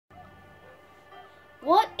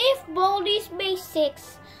What if Baldi's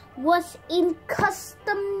Basics was in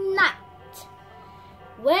custom night?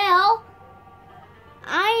 Well,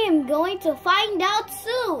 I am going to find out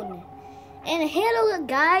soon. And hello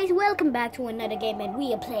guys, welcome back to another game, and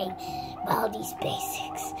we are playing Baldi's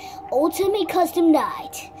Basics Ultimate Custom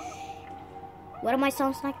Night. What are my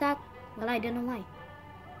sounds like that? Well, I don't know why.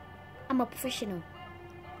 I'm a professional.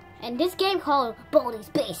 And this game called Baldi's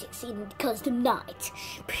Basics in Custom Night.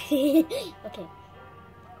 Okay.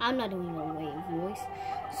 I'm not doing no wave voice.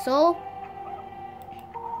 So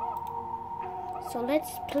let's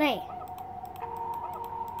play.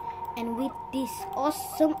 And with these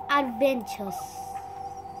awesome adventures.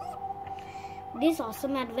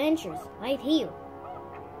 Right here.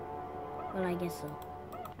 Well, I guess so.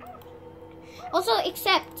 Also,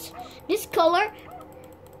 except this color,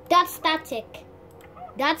 that's static.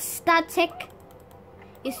 That static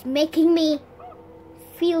is making me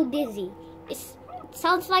feel dizzy. It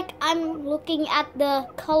sounds like I'm looking at the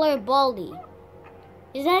color Baldi.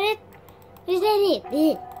 Is that it? Is that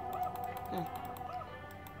it?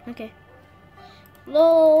 Okay.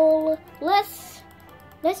 Lol. Let's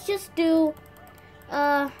just do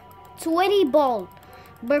 20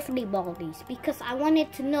 birthday Baldis because I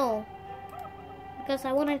wanted to know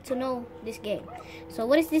this game. So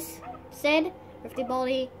what is this said? Birthday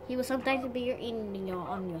Baldi, he will sometimes appear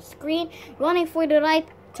on your screen, running from the right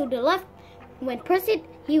to the left. When press it,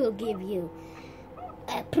 he will give you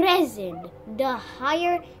a present. The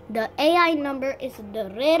higher the AI number is, the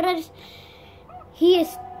rarer he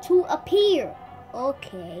is to appear.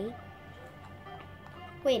 Okay.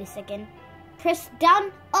 Wait a second. Press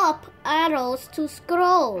down up arrows to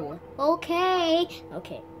scroll. Okay.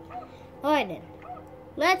 Alright then.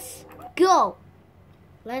 Let's go.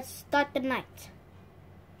 Let's start the night.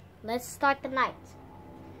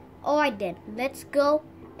 Alright then. Let's go.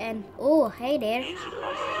 And oh, hey there.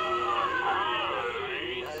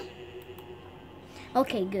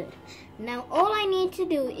 Okay, good. Now all I need to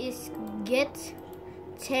do is get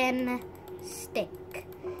 10 stick,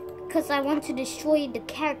 because I want to destroy the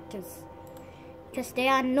characters, because they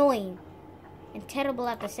are annoying and terrible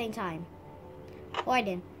at the same time. Alright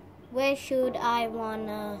then, where should I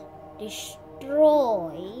wanna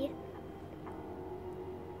destroy?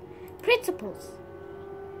 Principles.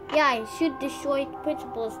 Yeah, I should destroy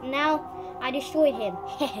Principles. Now I destroyed him.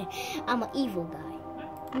 I'm an evil guy.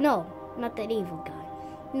 No, not that evil guy.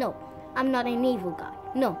 No, I'm not an evil guy.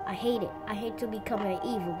 No, I hate it. I hate to become an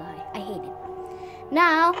evil guy. I hate it.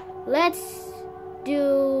 Now, let's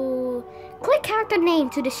do... click character name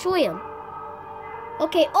to destroy him.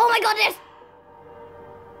 Okay, oh my god, there's...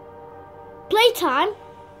 Playtime.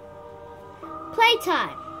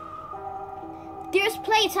 There's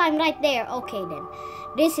playtime right there. Okay then.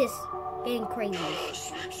 This is getting crazy.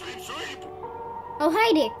 Oh,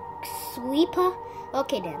 hi there, Sweeper.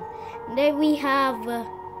 Okay then. Then we have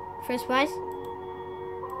first prize.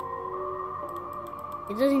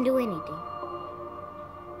 It doesn't do anything.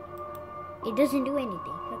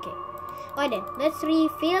 Okay. Alright then. Let's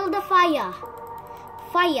refill the fire.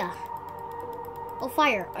 Oh,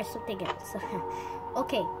 fire or something else.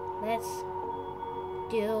 Okay. Let's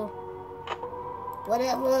do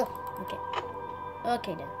whatever.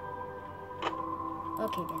 Okay then.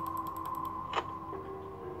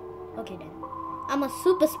 I'm a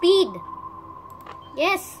super speed.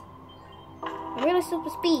 Yes. I'm really super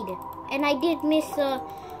speed. And I did miss a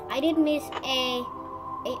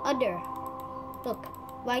other. Look,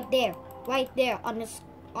 right there on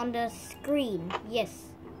the screen.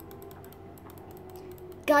 Yes.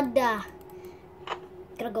 Gotta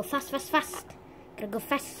go fast. Gotta go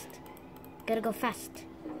fast.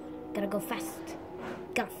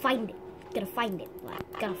 Gotta find it.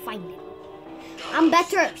 I'm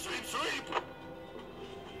better.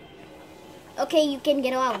 Okay, you can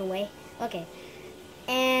get out of the way. Okay.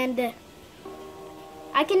 And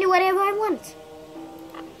I can do whatever I want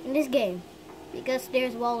in this game, because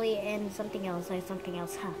there's Wally and something else.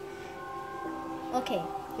 Huh? Okay,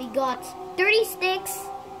 we got 30 sticks.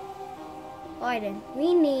 Alright then,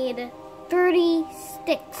 we need 30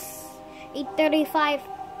 sticks. 8, 35,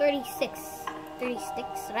 36. 30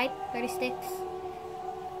 sticks, right? 30 sticks.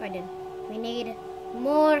 Right then, we need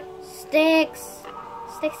more sticks.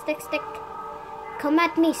 Stick. Come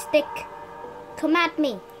at me, stick. Come at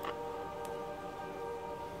me.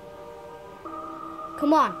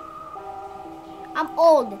 Come on. I'm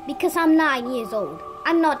old because I'm 9 years old.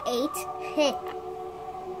 I'm not 8.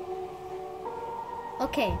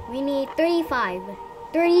 Okay, we need 35.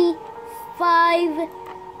 35.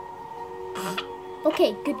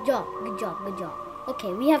 Okay, good job.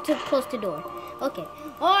 Okay, we have to close the door. Okay,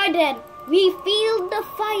 Alright then, we feel the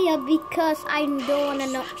fire because I don't wanna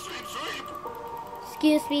know.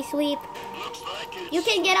 Excuse me, Sweep. You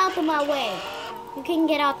can get out of my way. You can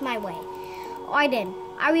get out my way. Alright then,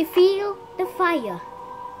 I will feel the fire.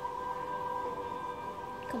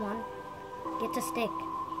 Come on, get a stick.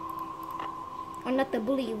 Or not, the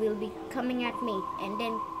bully will be coming at me, and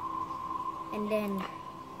then,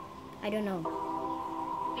 I don't know.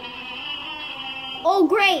 Oh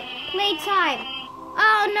great, playtime.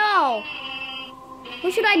 Oh no.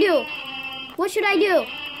 What should I do? What should I do?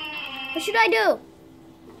 What should I do?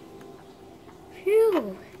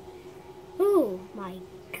 Phew. Oh my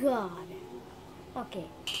god. Okay.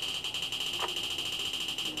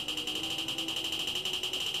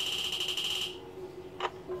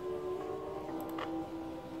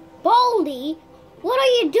 Baldi, what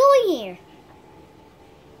are you doing here?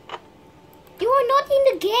 You were not in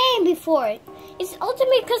the game before. It's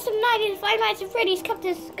Ultimate Custom Night in Five Nights at Freddy's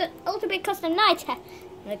Ultimate Custom Night.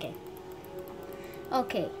 Okay.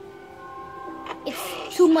 Okay.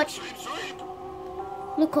 It's too much.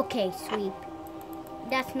 Look okay, Sweep.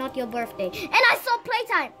 That's not your birthday. And I saw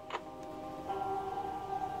playtime.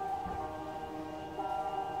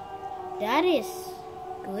 That is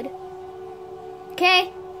good.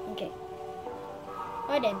 Okay. Okay.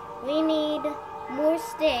 Alright then. We need more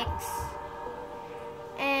sticks.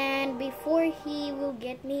 And before he will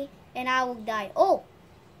get me, and I will die. Oh!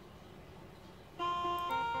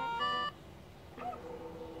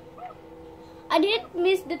 I didn't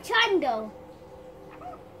miss the time though.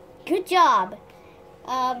 Good job.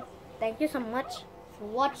 Thank you so much for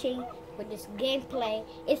watching with this gameplay.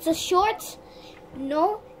 It's a short.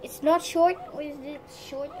 No, it's not short. Or is it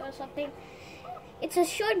short or something? It's a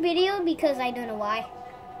short video because I don't know why.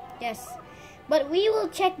 Yes. But we will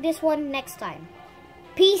check this one next time.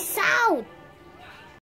 Peace out.